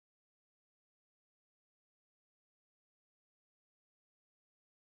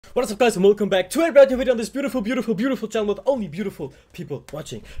What is up, guys, and welcome back to a brand new video on this beautiful channel with only beautiful people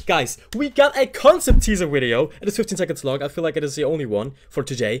watching. Guys, we got a concept teaser video. It is 15 seconds long. I feel like it is the only one for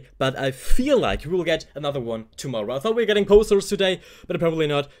today, but I feel like we will get another one tomorrow. I thought we were getting posters today, but probably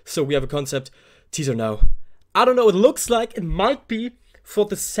not. So we have a concept teaser now. I don't know, it looks like it might be for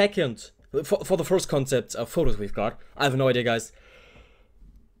the for the first concept photos we've got. I have no idea, guys.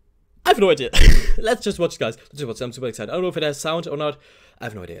 I have no idea. Let's just watch, guys. Let's just watch. I'm super excited. I don't know if it has sound or not. I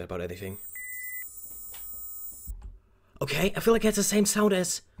have no idea about anything. Okay, I feel like it has the same sound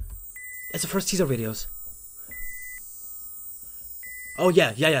as the first teaser videos. Oh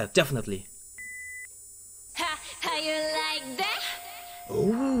yeah, definitely. How you like that?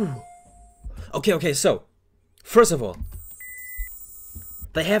 Ooh. Okay, so first of all,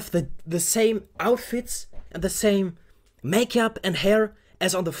 they have the same outfits and the same makeup and hair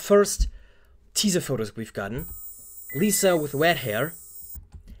as on the first teaser photos we've gotten. Lisa with wet hair.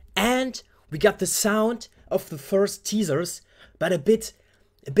 And we got the sound of the first teasers, but a bit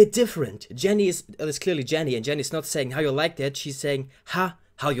different. Jenny is clearly Jenny, and Jenny's not saying how you like that, she's saying how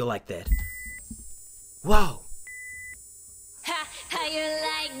you like that. Wow. How you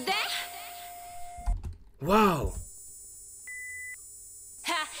like that? Wow.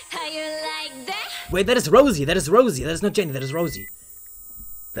 How you like that? Wait, that is Rosie, that is Rosie, that is not Jenny, that is Rosie.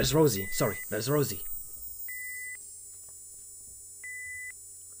 That is Rosie, sorry, that is Rosie.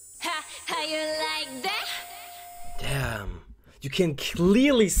 How you like that? Damn. You can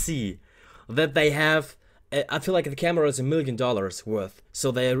clearly see that they have, I feel like the camera is $1 million worth. So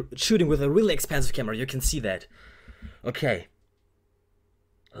they're shooting with a really expensive camera, you can see that. Okay.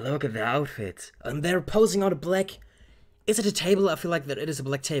 Look at the outfit. And they're posing on a black, is it a table? I feel like that it is a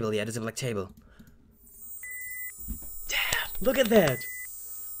black table, yeah, it is a black table. Damn, look at that.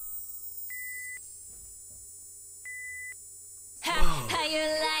 How you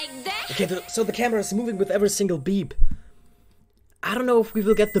like that? Okay, so the camera is moving with every single beep. I don't know if we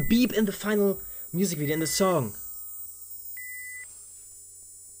will get the beep in the final music video, in the song.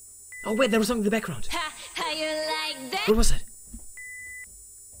 Oh wait, there was something in the background. How you like that? What was that?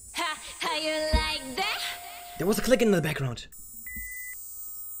 How you like that? There was a click in the background.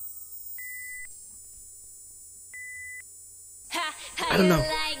 I don't know.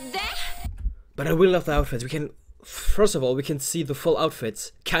 Like that? But I really love the outfits. We can, first of all, we can see the full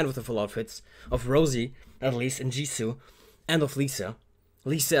outfits, kind of the full outfits, of Rosie, at least, and Jisoo, and of Lisa.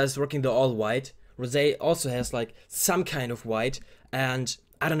 Lisa is rocking the all white. Rosé also has like some kind of white, and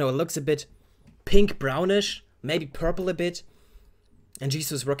I don't know, it looks a bit pink brownish, maybe purple a bit. And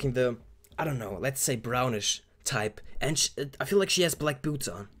Jisoo is rocking the, I don't know, let's say brownish type. And I feel like she has black boots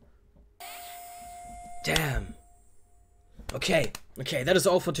on. Damn. Okay, that is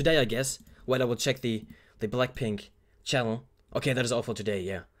all for today, I guess. Well, I will check the BLACKPINK channel. Okay, that is all for today,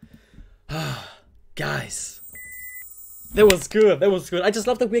 yeah. Guys. That was good, I just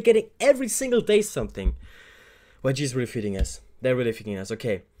love that we're getting every single day something. Well, G's really feeding us. They're really feeding us,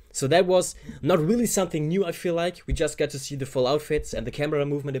 okay. So that was not really something new, I feel like. We just got to see the full outfits and the camera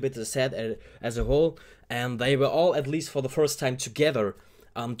movement a bit, as I said, as a whole. And they were all, at least for the first time, together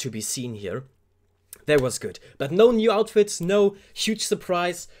to be seen here. That was good. But no new outfits, no huge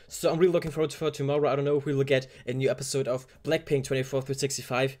surprise. So I'm really looking forward to tomorrow. I don't know if we will get a new episode of BLACKPINK 24 through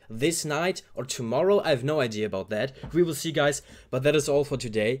 65 this night or tomorrow. I have no idea about that. We will see, guys. But that is all for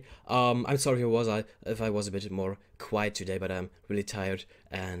today. I'm sorry if I was a bit more quiet today, but I'm really tired.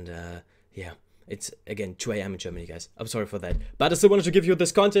 And yeah. It's, again, 2 AM in Germany, guys. I'm sorry for that. But I still wanted to give you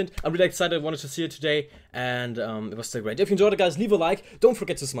this content. I'm really excited. I wanted to see it today. And it was still great. If you enjoyed it, guys, leave a like. Don't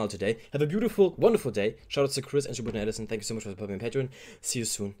forget to smile today. Have a beautiful, wonderful day. Shout out to Chris and Edison. Thank you so much for supporting me on Patreon. See you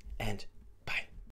soon. And